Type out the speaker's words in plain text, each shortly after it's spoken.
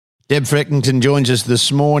Deb Frecklington joins us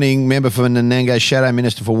this morning, member for Nanango, Shadow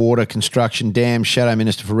Minister for Water, Construction, Dams, Shadow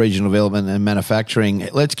Minister for Regional Development and Manufacturing.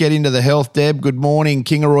 Let's get into the health, Deb. Good morning.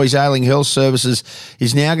 Kingaroy's Ailing Health Services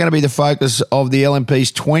is now going to be the focus of the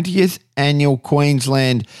LNP's 20th Annual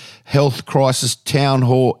Queensland Health Crisis Town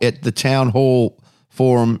Hall at the Town Hall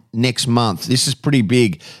Forum next month. This is pretty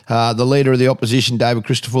big. The Leader of the Opposition, David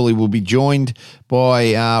Christofouli, will be joined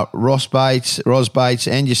by Ros Bates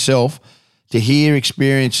and yourself to hear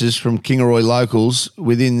experiences from Kingaroy locals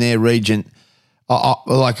within their region.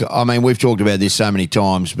 We've talked about this so many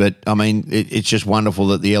times, but it's just wonderful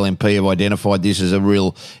that the LNP have identified this as a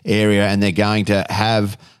real area, and they're going to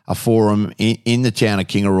have a forum in the town of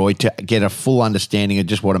Kingaroy to get a full understanding of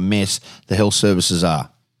just what a mess the health services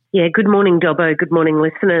are. Yeah, good morning, Dobbo. Good morning,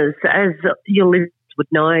 listeners. As your listeners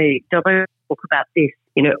would know, Dobbo talk about this,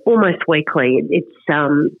 almost weekly. It's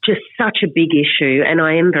just such a big issue, and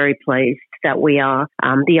I am very pleased that we are,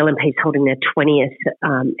 the LNP is holding their 20th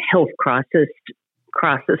health crisis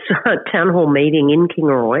town hall meeting in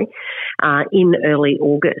Kingaroy in early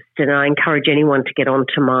August. And I encourage anyone to get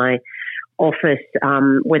onto my office,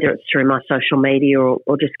 whether it's through my social media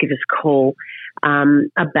or just give us a call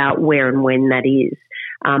about where and when that is.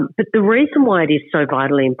 But the reason why it is so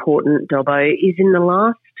vitally important, Dobbo, is over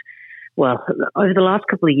the last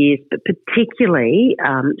couple of years, but particularly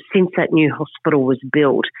since that new hospital was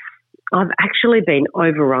built, I've actually been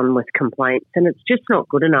overrun with complaints, and it's just not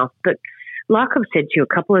good enough. But like I've said to you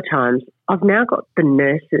a couple of times, I've now got the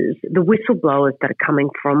nurses, the whistleblowers that are coming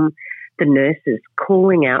from the nurses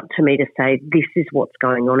calling out to me to say this is what's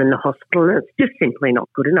going on in the hospital, and it's just simply not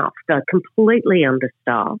good enough. They're completely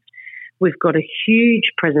understaffed. We've got a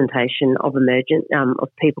huge presentation of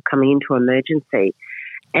people coming into emergency,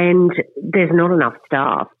 and there's not enough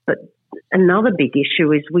staff. But another big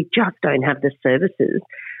issue is we just don't have the services.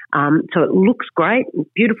 So it looks great,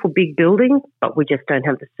 beautiful big building, but we just don't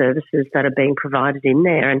have the services that are being provided in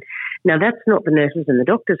there. And now that's not the nurses and the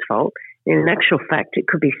doctors' fault. In actual fact, it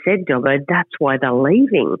could be said, Dobbo, that's why they're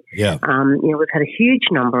leaving. Yeah. We've had a huge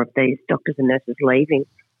number of these doctors and nurses leaving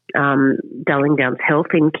Darling Downs Health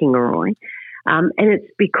in Kingaroy. And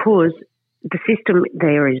it's because the system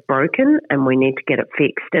there is broken and we need to get it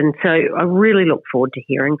fixed. And so I really look forward to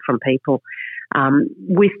hearing from people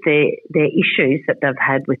with their issues that they've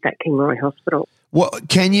had with that Kingaroy hospital. Well,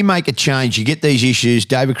 can you make a change? You get these issues.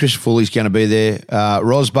 David Christofouli is going to be there.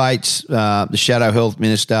 Ros Bates, the Shadow Health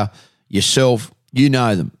Minister, yourself, you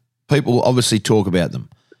know them. People obviously talk about them.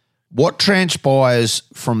 What transpires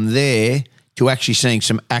from there to actually seeing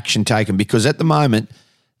some action taken? Because at the moment,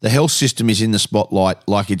 the health system is in the spotlight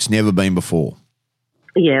like it's never been before.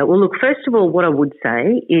 Yeah, well, look, first of all, what I would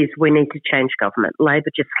say is we need to change government. Labor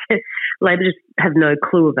just have no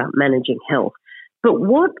clue about managing health. But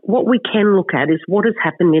what we can look at is what has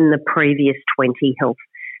happened in the previous 20 health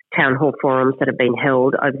town hall forums that have been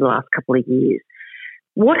held over the last couple of years.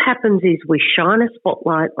 What happens is we shine a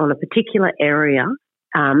spotlight on a particular area,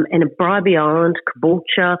 and at Bribie Island,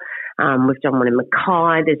 Caboolture, we've done one in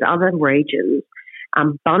Mackay, there's other regions.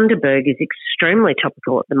 Bundaberg is extremely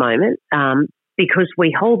topical at the moment, because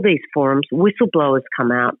we hold these forums, whistleblowers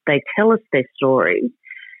come out, they tell us their stories,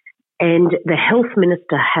 and the health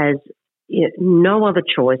minister has no other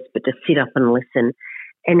choice but to sit up and listen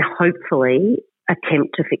and hopefully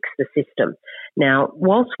attempt to fix the system. Now,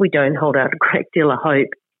 whilst we don't hold out a great deal of hope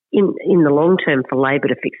in the long term for Labor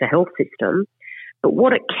to fix a health system, but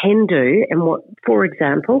what it can do, and what, for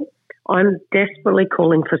example, I'm desperately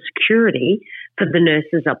calling for security for the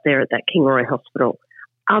nurses up there at that Kingaroy hospital.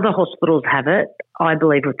 Other hospitals have it. I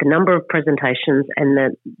believe with the number of presentations and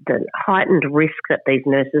the heightened risk that these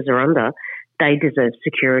nurses are under, they deserve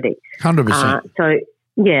security. 100%.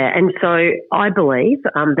 And so I believe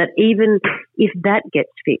that even if that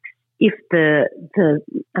gets fixed, if the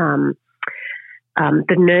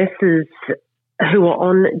nurses who are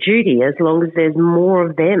on duty, as long as there's more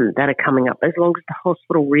of them that are coming up, as long as the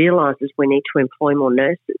hospital realises we need to employ more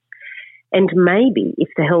nurses, and maybe if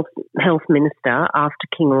the health minister after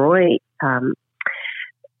Kingaroy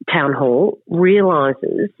Town Hall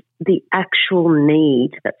realises the actual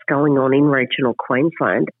need that's going on in regional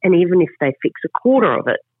Queensland, and even if they fix a quarter of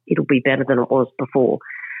it, it'll be better than it was before.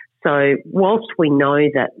 So whilst we know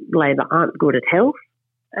that Labor aren't good at health,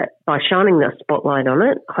 by shining the spotlight on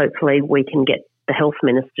it, hopefully we can get the health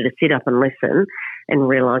minister to sit up and listen and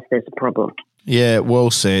realise there's a problem. Yeah,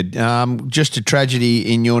 well said. Just a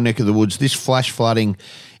tragedy in your neck of the woods. This flash flooding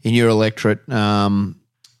in your electorate, a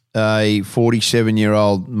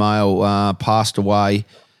 47-year-old male passed away.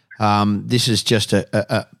 This is just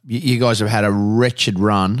you guys have had a wretched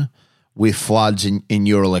run with floods in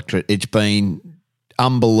your electorate. It's been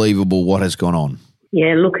unbelievable what has gone on.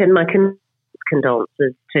 Yeah, look, and my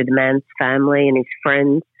condolences to the man's family and his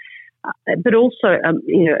friends, but also,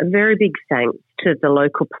 a very big thanks to the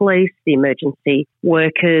local police, the emergency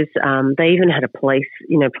workers. They even had police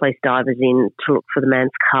divers in to look for the man's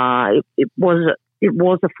car. It was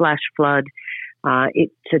a flash flood.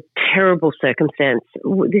 It's a terrible circumstance.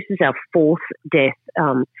 This is our fourth death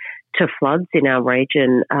to floods in our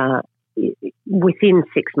region within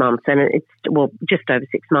 6 months, and it's just over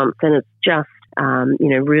 6 months, and it's just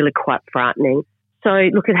really quite frightening. So,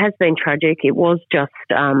 look, it has been tragic. It was just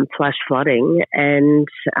flash flooding, and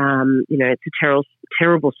it's a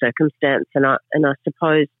terrible circumstance. And I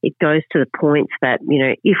suppose it goes to the point that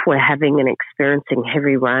if we're having and experiencing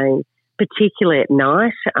heavy rain, particularly at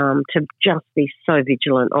night, to just be so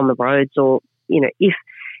vigilant on the roads, or if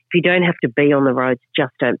you don't have to be on the roads,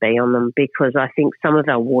 just don't be on them, because I think some of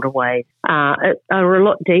our waterways are a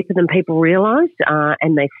lot deeper than people realise,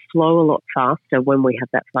 and they flow a lot faster when we have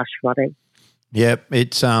that flash flooding. Yep,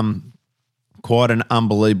 it's quite an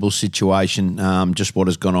unbelievable situation, just what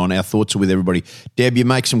has gone on. Our thoughts are with everybody. Deb, you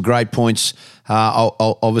make some great points.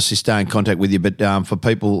 I'll obviously stay in contact with you, but for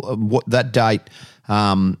people, what that date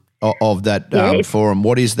of that forum,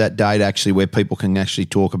 what is that date actually where people can actually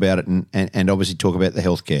talk about it and obviously talk about the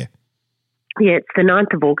healthcare? Yeah, it's the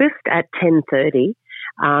 9th of August at 10:30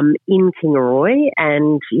 in Kingaroy,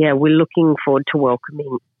 and we're looking forward to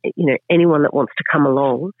welcoming anyone that wants to come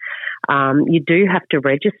along. You do have to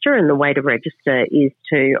register, and the way to register is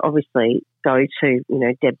to obviously go to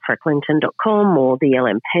debfrecklington.com or the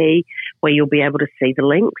LNP, where you'll be able to see the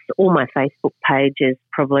links. Or my Facebook page is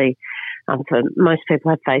probably, for most people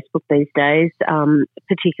have Facebook these days,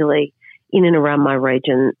 particularly in and around my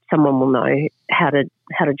region. Someone will know how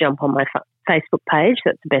to jump on my Facebook page.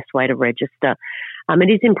 That's the best way to register. It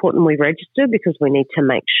is important we register, because we need to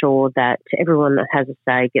make sure that everyone that has a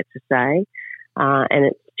say gets a say. And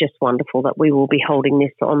it's just wonderful that we will be holding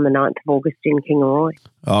this on the 9th of August in Kingaroy.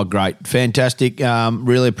 Oh, great. Fantastic.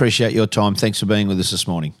 Really appreciate your time. Thanks for being with us this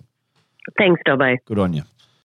morning. Thanks, Dobbo. Good on you.